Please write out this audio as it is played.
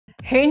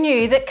Who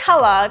knew that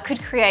colour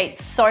could create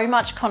so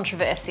much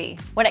controversy?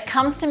 When it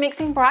comes to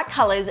mixing bright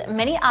colours,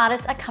 many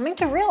artists are coming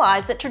to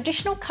realise that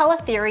traditional colour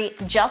theory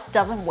just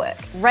doesn't work.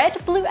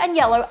 Red, blue and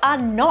yellow are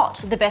not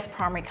the best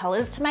primary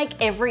colours to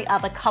make every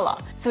other colour.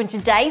 So in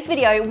today's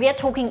video, we are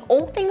talking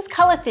all things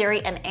colour theory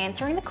and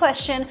answering the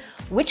question,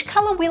 which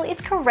colour wheel is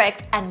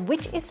correct and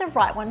which is the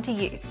right one to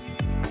use?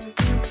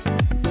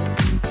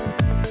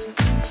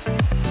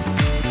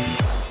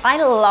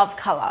 I love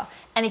colour.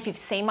 And if you've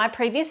seen my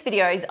previous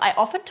videos, I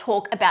often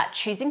talk about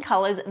choosing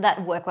colours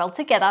that work well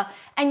together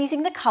and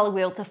using the colour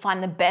wheel to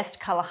find the best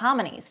colour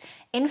harmonies.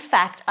 In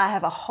fact, I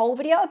have a whole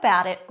video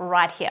about it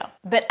right here.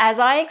 But as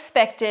I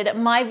expected,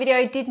 my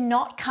video did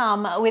not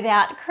come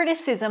without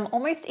criticism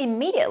almost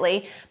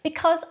immediately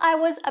because I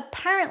was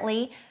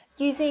apparently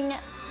using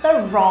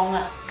the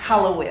wrong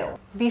colour wheel.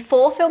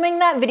 Before filming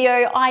that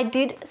video, I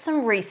did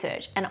some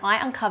research and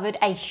I uncovered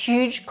a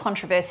huge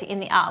controversy in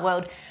the art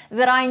world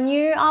that I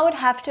knew I would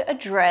have to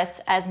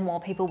address as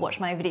more people watch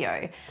my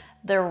video.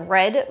 The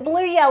red,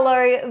 blue,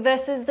 yellow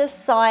versus the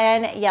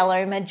cyan,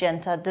 yellow,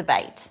 magenta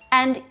debate.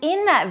 And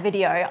in that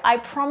video, I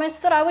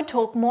promised that I would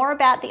talk more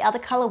about the other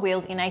colour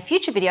wheels in a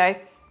future video,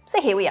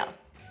 so here we are.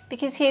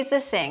 Because here's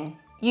the thing.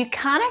 You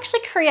can't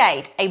actually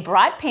create a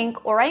bright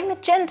pink or a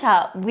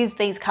magenta with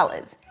these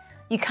colors.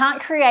 You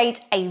can't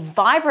create a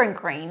vibrant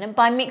green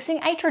by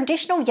mixing a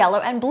traditional yellow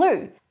and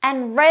blue.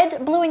 And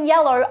red, blue and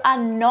yellow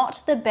are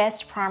not the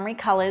best primary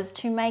colors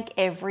to make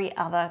every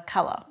other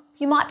color.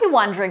 You might be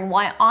wondering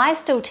why I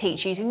still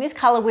teach using this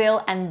color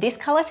wheel and this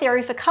color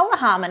theory for color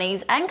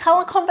harmonies and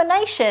color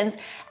combinations,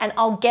 and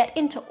I'll get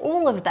into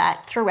all of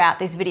that throughout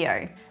this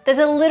video. There's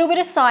a little bit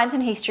of science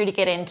and history to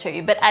get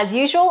into, but as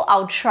usual,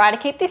 I'll try to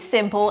keep this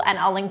simple and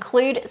I'll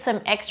include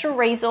some extra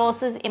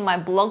resources in my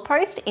blog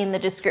post in the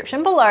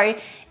description below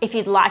if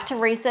you'd like to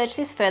research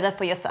this further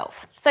for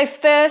yourself. So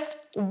first,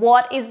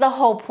 what is the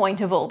whole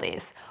point of all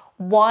this?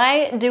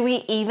 Why do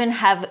we even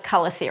have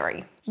color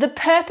theory? The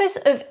purpose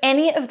of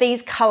any of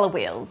these color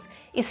wheels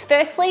is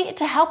firstly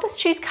to help us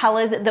choose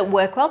colors that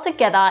work well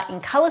together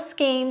in color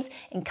schemes,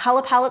 in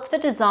color palettes for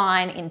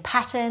design, in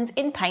patterns,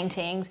 in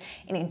paintings,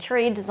 in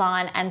interior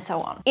design, and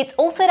so on. It's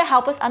also to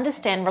help us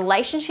understand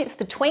relationships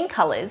between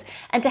colors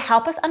and to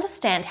help us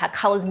understand how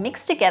colors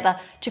mix together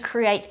to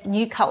create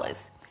new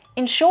colors.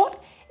 In short,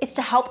 it's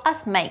to help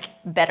us make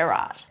better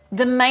art.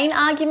 The main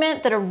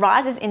argument that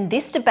arises in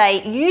this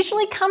debate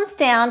usually comes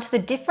down to the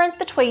difference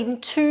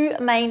between two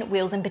main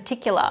wheels in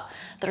particular,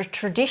 the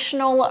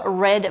traditional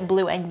red,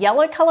 blue and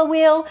yellow color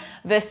wheel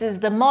versus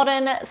the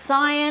modern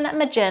cyan,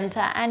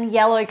 magenta and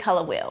yellow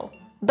color wheel.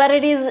 But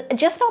it is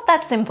just not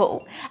that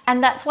simple,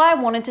 and that's why I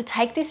wanted to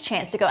take this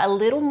chance to go a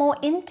little more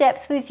in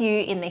depth with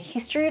you in the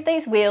history of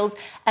these wheels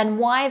and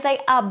why they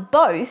are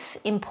both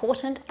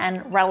important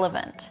and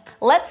relevant.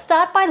 Let's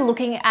start by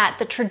looking at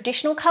the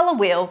traditional color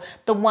wheel,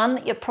 the one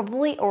that you're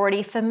probably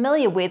already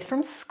familiar with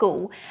from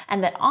school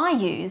and that I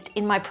used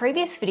in my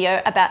previous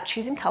video about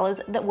choosing colors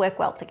that work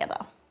well together.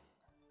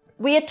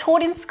 We are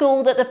taught in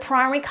school that the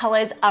primary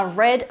colors are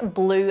red,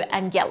 blue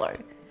and yellow.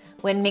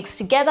 When mixed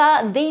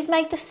together, these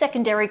make the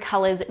secondary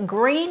colors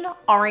green,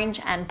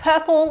 orange, and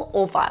purple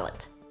or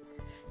violet.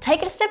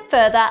 Take it a step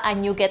further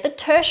and you'll get the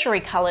tertiary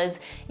colors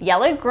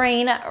yellow,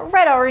 green,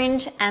 red,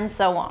 orange, and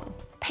so on.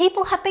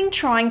 People have been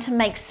trying to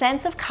make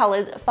sense of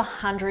colors for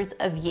hundreds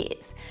of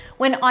years.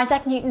 When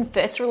Isaac Newton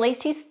first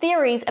released his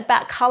theories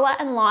about color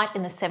and light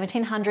in the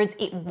 1700s,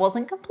 it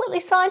wasn't completely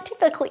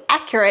scientifically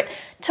accurate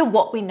to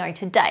what we know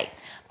today.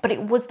 But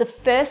it was the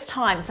first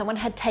time someone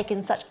had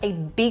taken such a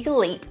big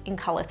leap in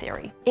color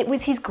theory. It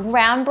was his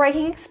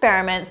groundbreaking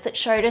experiments that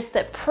showed us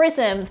that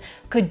prisms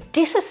could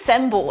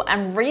disassemble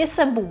and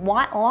reassemble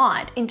white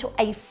light into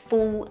a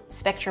full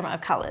spectrum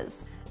of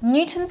colors.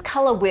 Newton's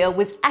color wheel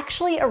was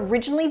actually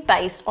originally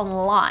based on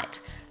light,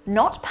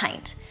 not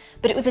paint,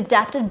 but it was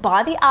adapted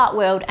by the art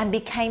world and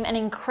became an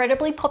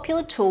incredibly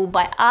popular tool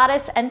by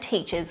artists and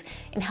teachers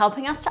in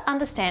helping us to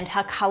understand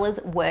how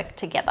colors work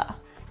together.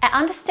 Our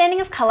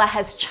understanding of colour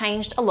has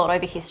changed a lot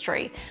over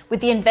history.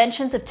 With the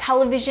inventions of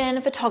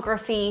television,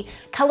 photography,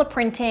 colour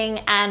printing,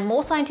 and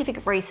more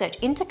scientific research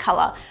into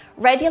colour,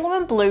 red, yellow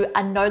and blue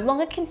are no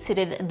longer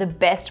considered the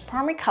best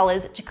primary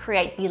colours to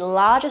create the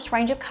largest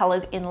range of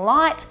colours in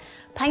light,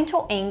 paint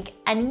or ink,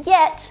 and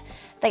yet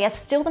they are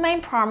still the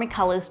main primary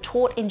colours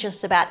taught in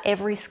just about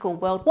every school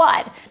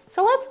worldwide.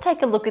 So let's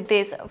take a look at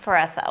this for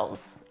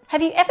ourselves.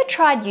 Have you ever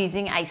tried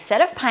using a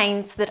set of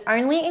paints that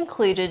only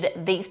included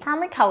these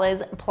primary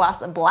colors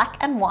plus black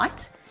and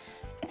white?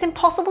 It's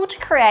impossible to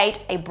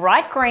create a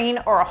bright green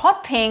or a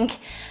hot pink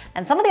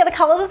and some of the other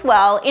colors as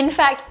well. In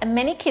fact,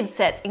 many kids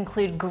sets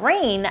include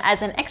green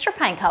as an extra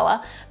paint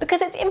color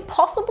because it's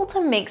impossible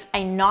to mix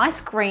a nice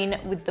green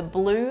with the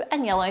blue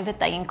and yellow that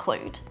they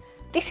include.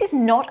 This is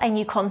not a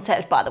new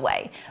concept, by the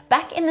way.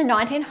 Back in the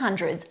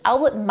 1900s,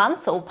 Albert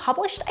Munsell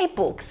published a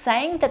book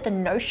saying that the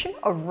notion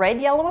of red,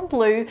 yellow, and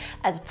blue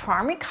as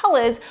primary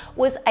colors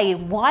was a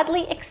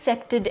widely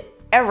accepted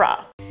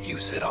error. You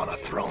sit on a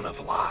throne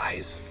of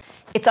lies.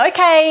 It's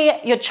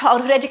okay, your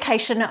childhood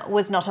education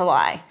was not a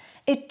lie.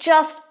 It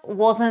just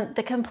wasn't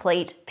the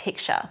complete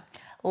picture.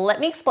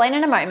 Let me explain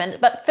in a moment,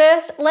 but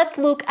first let's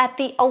look at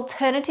the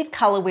alternative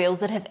color wheels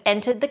that have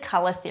entered the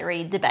color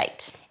theory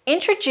debate.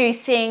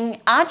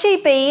 Introducing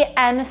RGB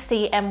and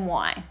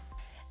CMY.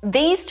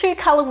 These two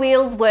color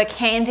wheels work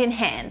hand in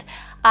hand.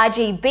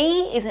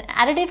 RGB is an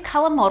additive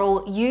color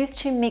model used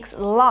to mix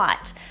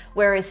light,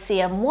 whereas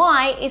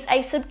CMY is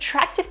a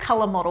subtractive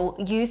color model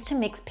used to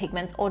mix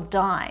pigments or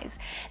dyes.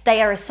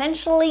 They are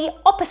essentially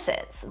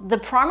opposites. The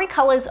primary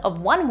colors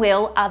of one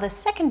wheel are the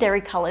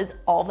secondary colors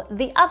of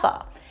the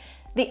other.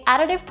 The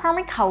additive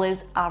primary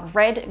colors are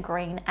red,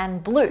 green,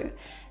 and blue.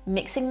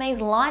 Mixing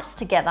these lights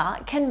together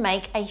can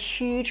make a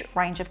huge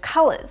range of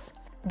colors.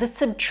 The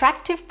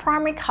subtractive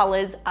primary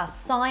colors are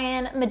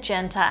cyan,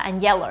 magenta,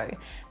 and yellow.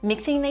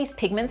 Mixing these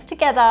pigments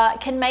together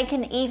can make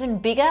an even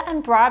bigger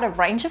and brighter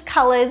range of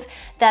colors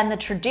than the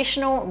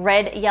traditional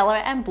red, yellow,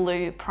 and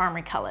blue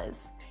primary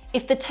colors.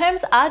 If the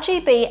terms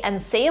RGB and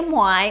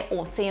CMY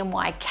or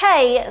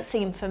CMYK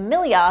seem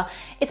familiar,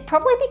 it's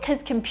probably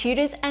because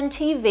computers and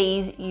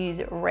TVs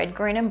use red,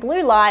 green, and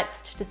blue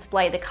lights to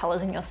display the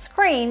colors on your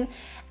screen,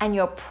 and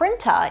your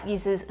printer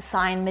uses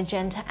cyan,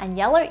 magenta, and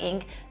yellow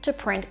ink to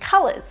print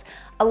colors,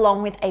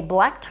 along with a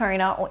black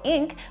toner or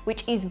ink,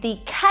 which is the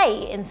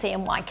K in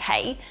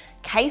CMYK,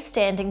 K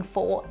standing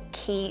for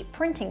key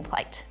printing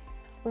plate.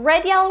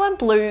 Red, yellow, and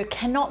blue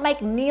cannot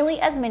make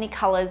nearly as many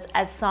colors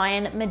as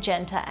cyan,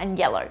 magenta, and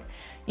yellow.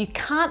 You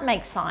can't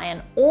make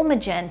cyan or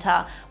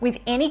magenta with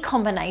any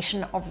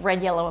combination of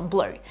red, yellow, and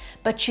blue,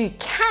 but you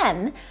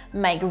can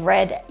make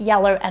red,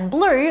 yellow, and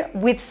blue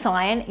with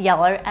cyan,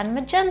 yellow, and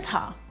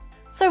magenta.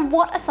 So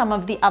what are some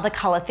of the other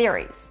color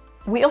theories?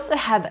 We also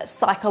have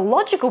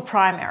psychological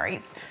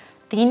primaries,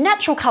 the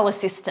natural color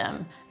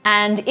system,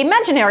 and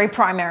imaginary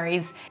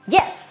primaries.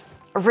 Yes,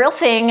 a real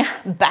thing,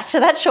 back to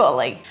that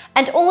shortly.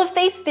 And all of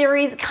these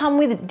theories come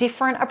with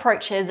different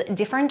approaches,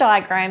 different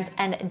diagrams,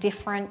 and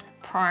different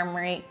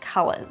primary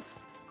colors.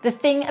 The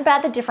thing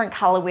about the different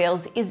color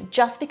wheels is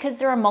just because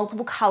there are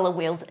multiple color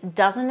wheels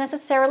doesn't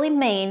necessarily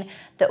mean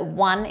that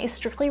one is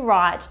strictly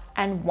right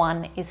and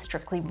one is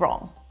strictly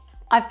wrong.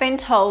 I've been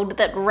told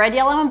that red,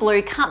 yellow, and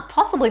blue can't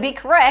possibly be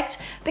correct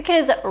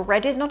because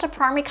red is not a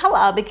primary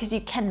color because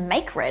you can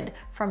make red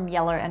from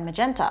yellow and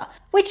magenta,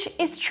 which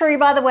is true,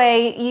 by the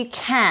way, you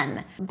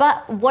can.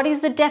 But what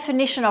is the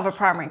definition of a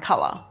primary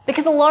color?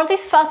 Because a lot of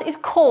this fuss is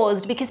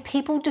caused because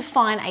people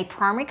define a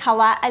primary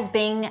color as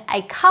being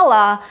a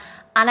color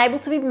unable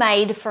to be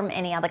made from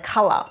any other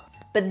color.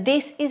 But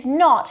this is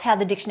not how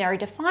the dictionary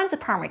defines a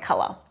primary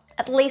color,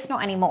 at least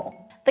not anymore.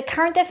 The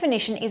current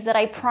definition is that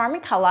a primary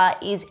color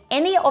is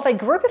any of a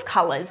group of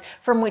colors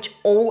from which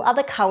all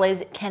other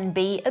colors can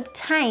be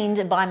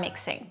obtained by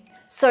mixing.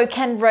 So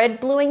can red,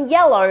 blue, and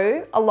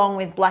yellow, along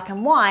with black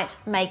and white,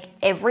 make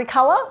every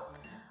color?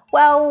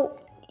 Well,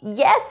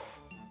 yes,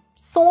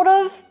 sort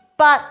of,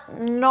 but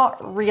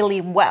not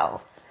really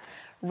well.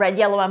 Red,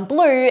 yellow, and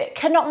blue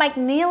cannot make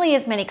nearly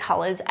as many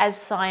colors as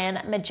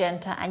cyan,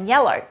 magenta, and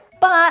yellow.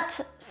 But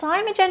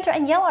cyan, magenta,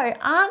 and yellow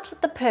aren't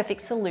the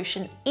perfect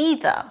solution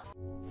either.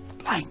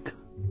 Blank.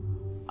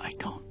 I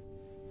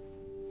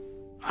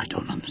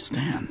don't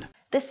understand.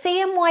 The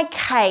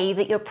CMYK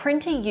that your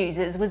printer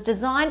uses was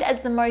designed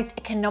as the most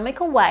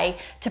economical way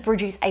to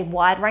produce a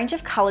wide range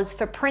of colors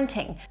for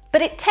printing,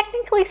 but it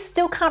technically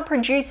still can't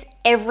produce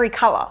every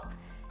color.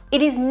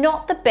 It is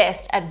not the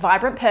best at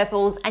vibrant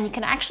purples, and you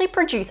can actually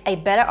produce a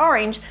better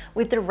orange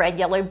with the red,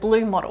 yellow,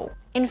 blue model.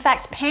 In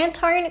fact,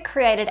 Pantone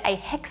created a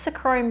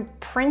hexachrome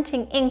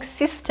printing ink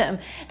system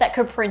that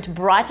could print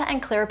brighter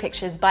and clearer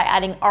pictures by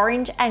adding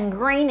orange and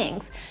green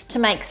inks to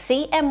make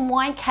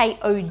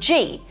CMYK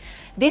OG.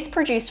 This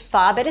produced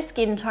far better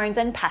skin tones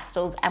and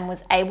pastels and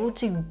was able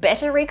to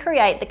better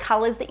recreate the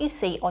colors that you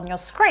see on your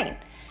screen.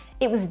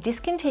 It was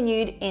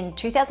discontinued in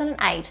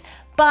 2008,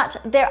 but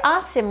there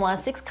are similar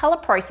 6-color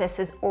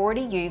processors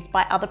already used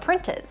by other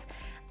printers.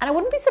 And I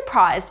wouldn't be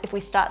surprised if we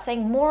start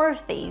seeing more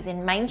of these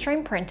in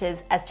mainstream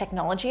printers as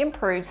technology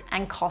improves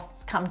and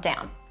costs come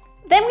down.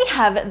 Then we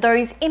have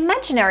those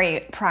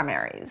imaginary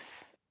primaries.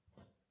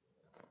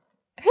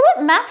 Who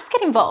let maths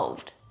get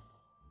involved?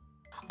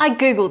 I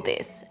googled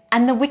this,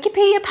 and the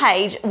Wikipedia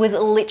page was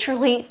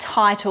literally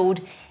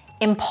titled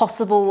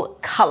Impossible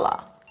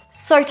Color.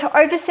 So to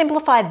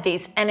oversimplify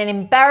this in an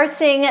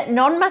embarrassing,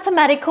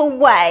 non-mathematical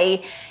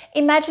way,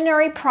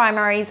 imaginary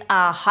primaries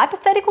are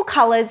hypothetical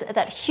colors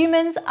that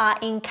humans are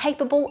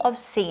incapable of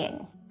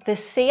seeing. The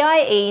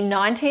CIE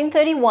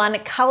 1931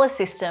 color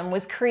system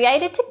was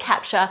created to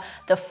capture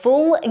the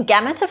full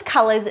gamut of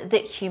colors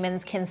that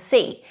humans can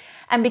see.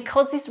 And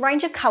because this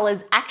range of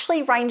colors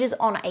actually ranges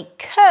on a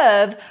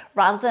curve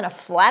rather than a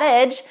flat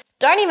edge,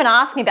 don't even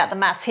ask me about the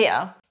maths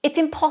here. It's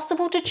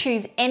impossible to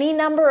choose any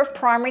number of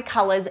primary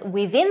colors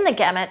within the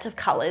gamut of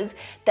colors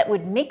that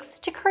would mix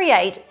to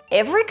create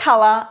every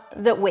color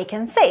that we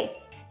can see.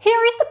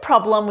 Here is the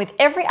problem with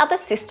every other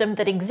system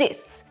that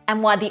exists,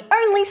 and why the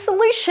only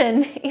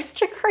solution is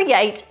to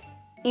create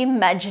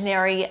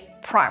imaginary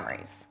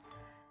primaries.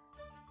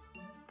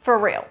 For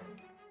real.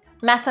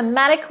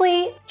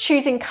 Mathematically,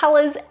 choosing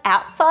colours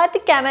outside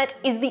the gamut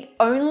is the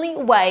only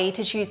way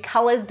to choose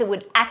colours that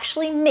would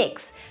actually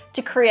mix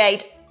to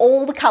create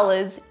all the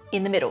colours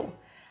in the middle.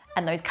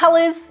 And those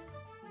colours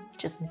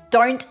just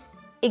don't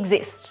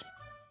exist.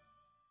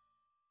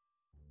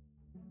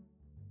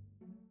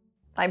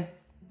 My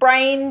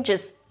brain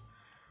just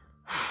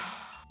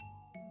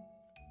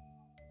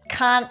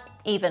can't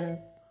even.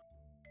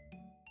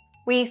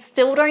 We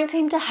still don't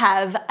seem to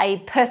have a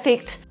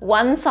perfect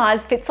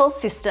one-size-fits-all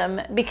system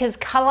because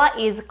colour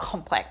is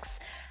complex,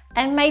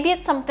 and maybe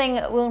it's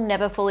something we'll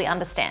never fully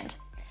understand.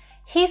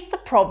 Here's the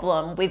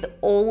problem with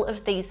all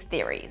of these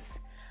theories.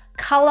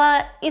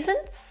 Colour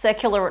isn't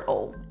circular at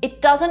all.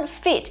 It doesn't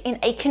fit in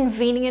a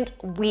convenient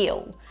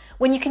wheel.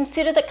 When you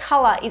consider that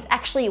colour is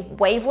actually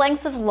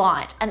wavelengths of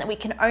light and that we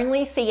can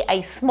only see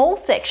a small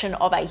section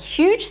of a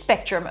huge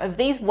spectrum of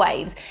these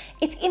waves,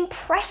 it's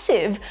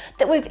impressive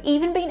that we've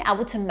even been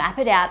able to map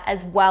it out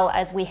as well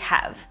as we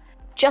have.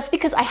 Just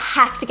because I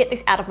have to get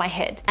this out of my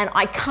head and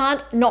I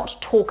can't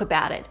not talk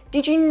about it.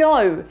 Did you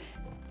know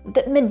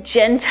that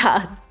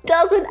magenta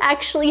doesn't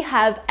actually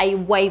have a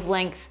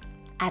wavelength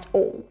at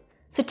all?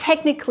 So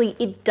technically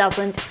it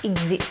doesn't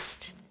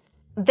exist.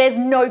 There's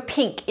no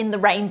pink in the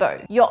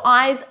rainbow. Your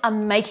eyes are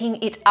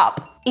making it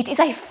up. It is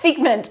a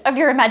figment of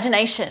your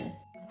imagination.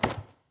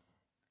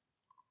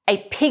 A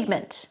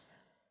pigment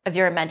of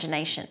your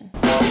imagination.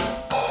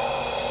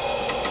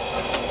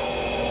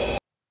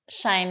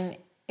 Shane,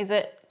 is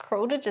it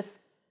cruel to just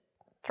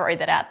throw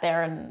that out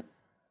there and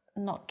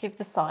not give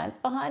the science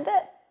behind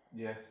it?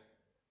 Yes.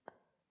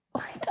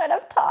 I don't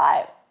have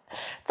time.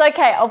 It's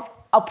okay,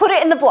 I'll put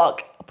it in the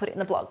blog. I'll put it in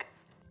the blog.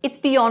 It's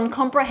beyond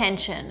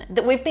comprehension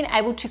that we've been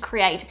able to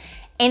create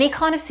any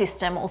kind of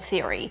system or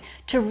theory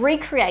to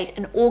recreate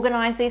and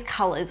organize these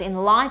colors in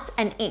lights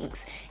and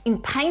inks,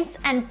 in paints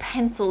and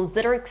pencils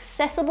that are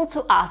accessible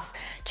to us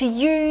to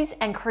use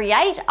and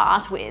create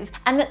art with,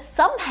 and that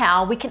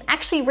somehow we can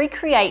actually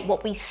recreate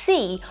what we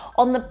see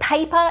on the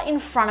paper in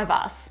front of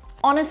us.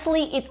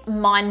 Honestly, it's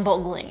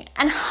mind-boggling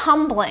and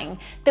humbling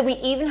that we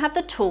even have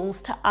the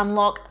tools to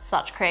unlock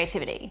such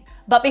creativity.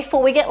 But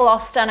before we get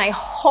lost down a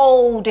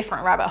whole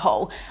different rabbit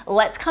hole,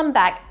 let's come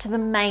back to the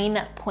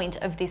main point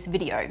of this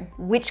video.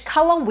 Which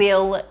color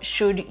wheel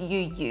should you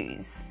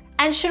use?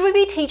 And should we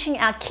be teaching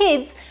our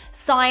kids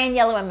cyan,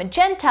 yellow, and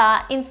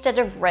magenta instead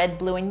of red,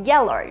 blue, and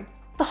yellow?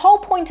 The whole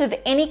point of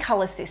any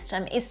color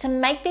system is to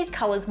make these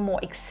colors more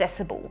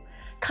accessible.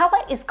 Color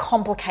is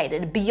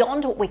complicated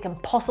beyond what we can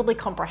possibly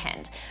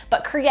comprehend,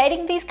 but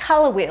creating these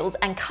color wheels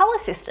and color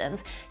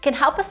systems can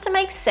help us to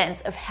make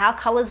sense of how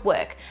colors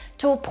work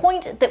to a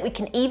point that we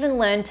can even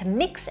learn to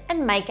mix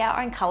and make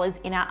our own colors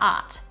in our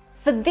art.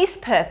 For this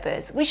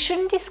purpose, we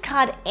shouldn't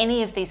discard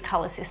any of these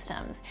color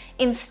systems.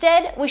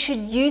 Instead, we should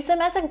use them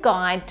as a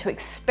guide to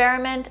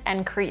experiment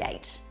and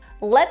create.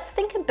 Let's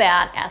think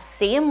about our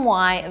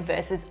CMY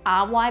versus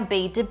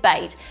RYB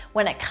debate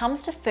when it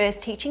comes to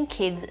first teaching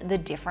kids the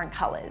different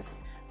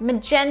colors.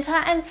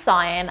 Magenta and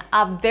cyan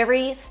are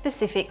very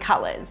specific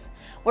colors,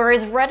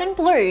 whereas red and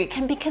blue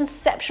can be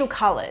conceptual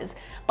colors.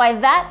 By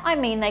that, I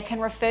mean they can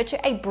refer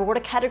to a broader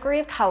category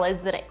of colors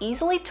that are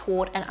easily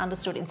taught and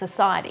understood in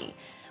society.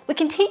 We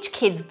can teach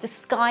kids the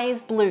sky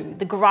is blue,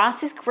 the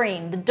grass is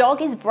green, the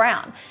dog is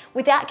brown,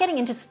 without getting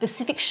into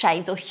specific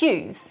shades or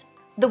hues.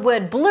 The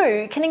word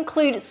blue can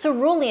include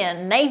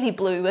cerulean, navy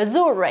blue,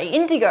 azure,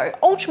 indigo,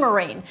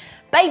 ultramarine,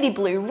 baby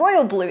blue,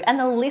 royal blue, and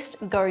the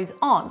list goes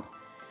on.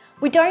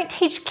 We don't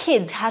teach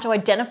kids how to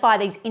identify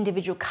these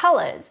individual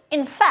colors.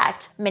 In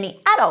fact, many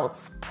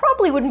adults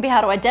probably wouldn't be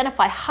able to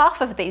identify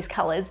half of these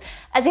colors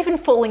as even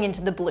falling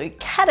into the blue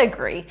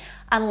category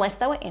unless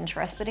they were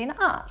interested in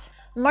art.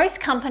 Most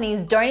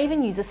companies don't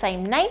even use the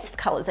same names for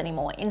colors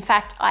anymore. In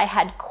fact, I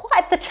had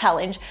quite the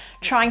challenge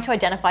trying to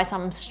identify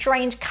some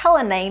strange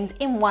color names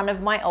in one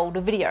of my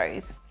older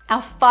videos.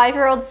 Our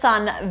 5-year-old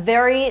son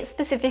very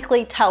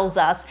specifically tells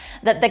us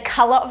that the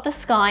color of the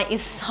sky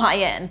is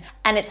cyan,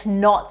 and it's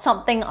not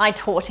something I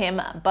taught him,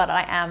 but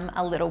I am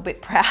a little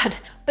bit proud.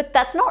 But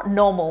that's not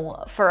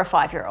normal for a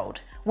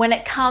 5-year-old. When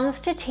it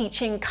comes to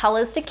teaching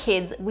colors to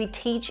kids, we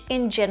teach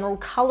in general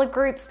color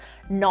groups,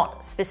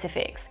 not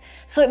specifics.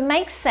 So it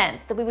makes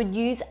sense that we would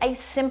use a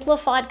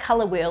simplified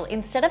color wheel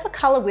instead of a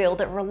color wheel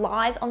that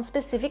relies on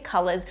specific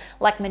colors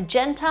like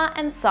magenta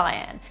and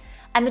cyan.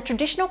 And the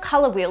traditional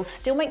color wheel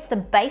still meets the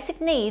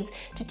basic needs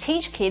to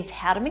teach kids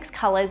how to mix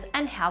colors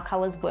and how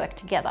colors work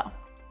together.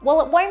 While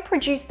it won't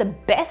produce the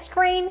best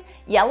green,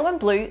 yellow and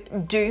blue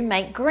do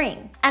make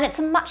green. And it's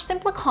a much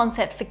simpler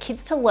concept for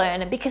kids to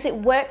learn because it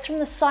works from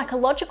the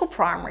psychological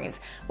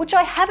primaries, which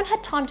I haven't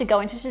had time to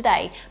go into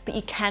today, but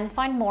you can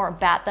find more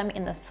about them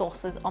in the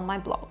sources on my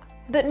blog.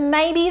 But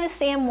maybe the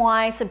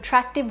CMY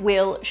subtractive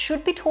wheel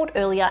should be taught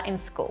earlier in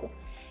school.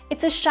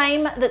 It's a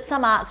shame that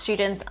some art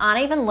students aren't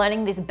even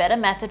learning this better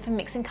method for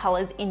mixing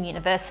colors in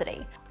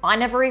university. I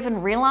never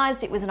even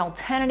realized it was an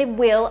alternative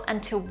wheel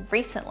until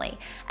recently,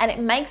 and it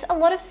makes a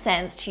lot of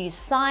sense to use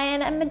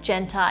cyan and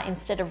magenta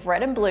instead of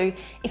red and blue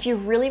if you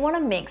really want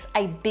to mix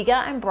a bigger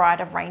and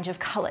brighter range of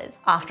colors.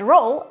 After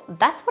all,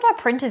 that's what our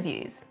printers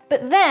use.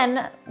 But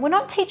then, we're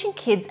not teaching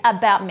kids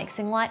about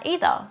mixing light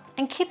either,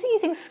 and kids are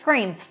using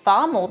screens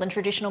far more than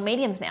traditional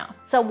mediums now.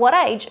 So at what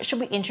age should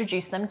we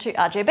introduce them to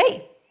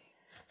RGB?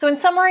 So in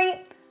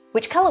summary,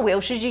 which color wheel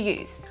should you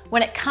use?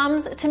 When it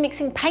comes to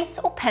mixing paints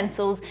or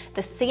pencils,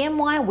 the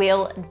CMY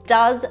wheel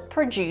does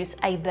produce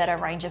a better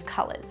range of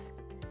colors.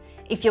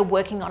 If you're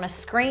working on a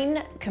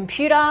screen,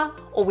 computer,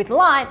 or with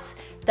lights,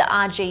 the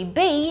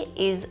RGB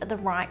is the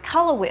right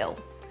color wheel.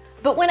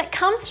 But when it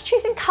comes to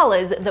choosing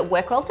colors that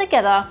work well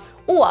together,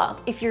 or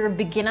if you're a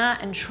beginner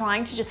and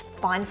trying to just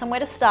find somewhere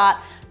to start,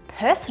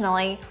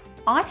 personally,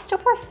 I still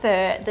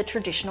prefer the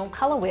traditional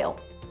color wheel.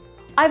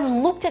 I've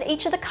looked at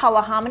each of the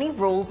color harmony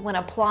rules when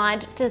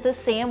applied to the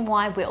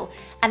CMY wheel,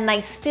 and they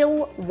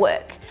still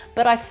work,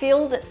 but I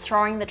feel that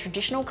throwing the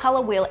traditional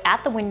color wheel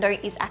out the window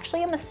is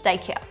actually a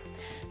mistake here.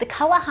 The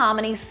color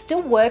harmonies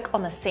still work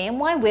on the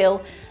CMY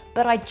wheel,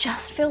 but I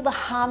just feel the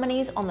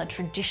harmonies on the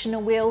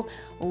traditional wheel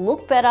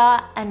look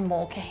better and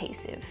more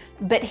cohesive.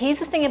 But here's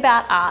the thing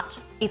about art,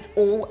 it's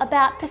all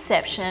about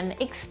perception,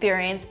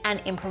 experience,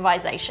 and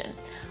improvisation.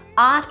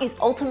 Art is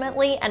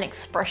ultimately an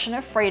expression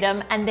of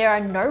freedom, and there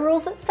are no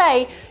rules that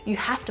say you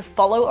have to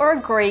follow or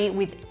agree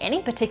with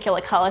any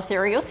particular color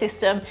theory or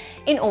system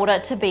in order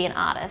to be an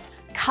artist.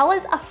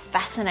 Colors are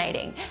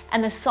fascinating,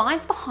 and the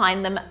science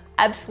behind them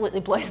absolutely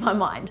blows my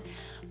mind.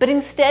 But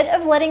instead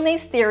of letting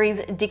these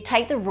theories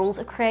dictate the rules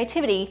of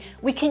creativity,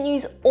 we can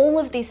use all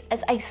of this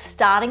as a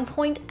starting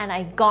point and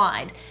a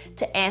guide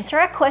to answer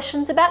our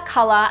questions about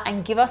color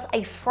and give us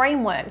a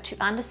framework to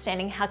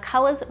understanding how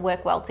colors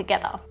work well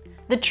together.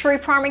 The true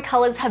primary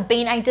colors have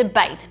been a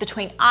debate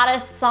between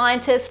artists,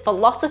 scientists,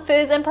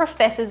 philosophers, and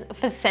professors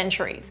for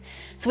centuries.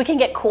 So we can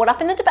get caught up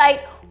in the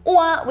debate,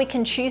 or we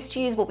can choose to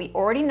use what we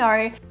already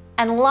know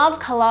and love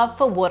color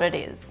for what it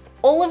is.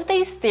 All of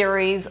these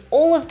theories,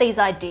 all of these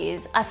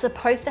ideas are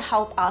supposed to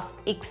help us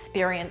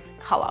experience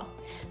color.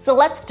 So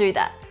let's do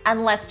that,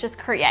 and let's just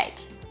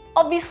create.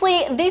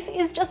 Obviously, this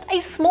is just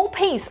a small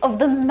piece of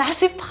the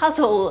massive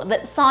puzzle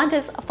that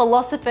scientists,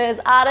 philosophers,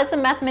 artists,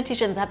 and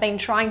mathematicians have been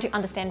trying to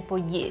understand for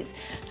years.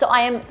 So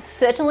I am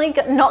certainly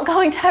not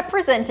going to have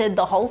presented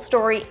the whole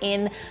story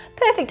in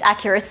perfect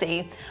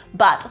accuracy,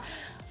 but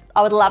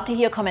I would love to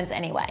hear your comments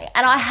anyway.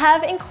 And I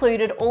have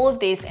included all of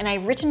this in a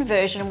written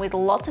version with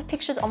lots of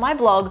pictures on my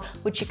blog,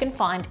 which you can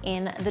find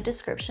in the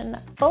description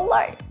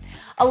below,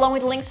 along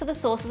with links to the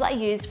sources I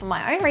used for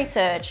my own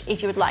research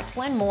if you would like to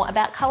learn more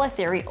about color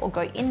theory or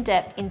go in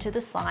depth into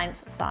the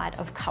science side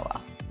of color.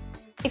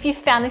 If you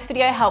found this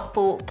video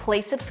helpful,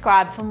 please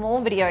subscribe for more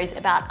videos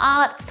about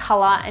art,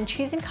 color, and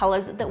choosing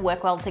colors that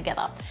work well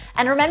together.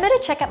 And remember to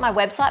check out my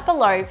website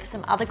below for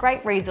some other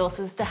great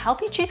resources to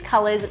help you choose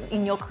colors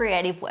in your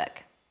creative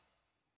work.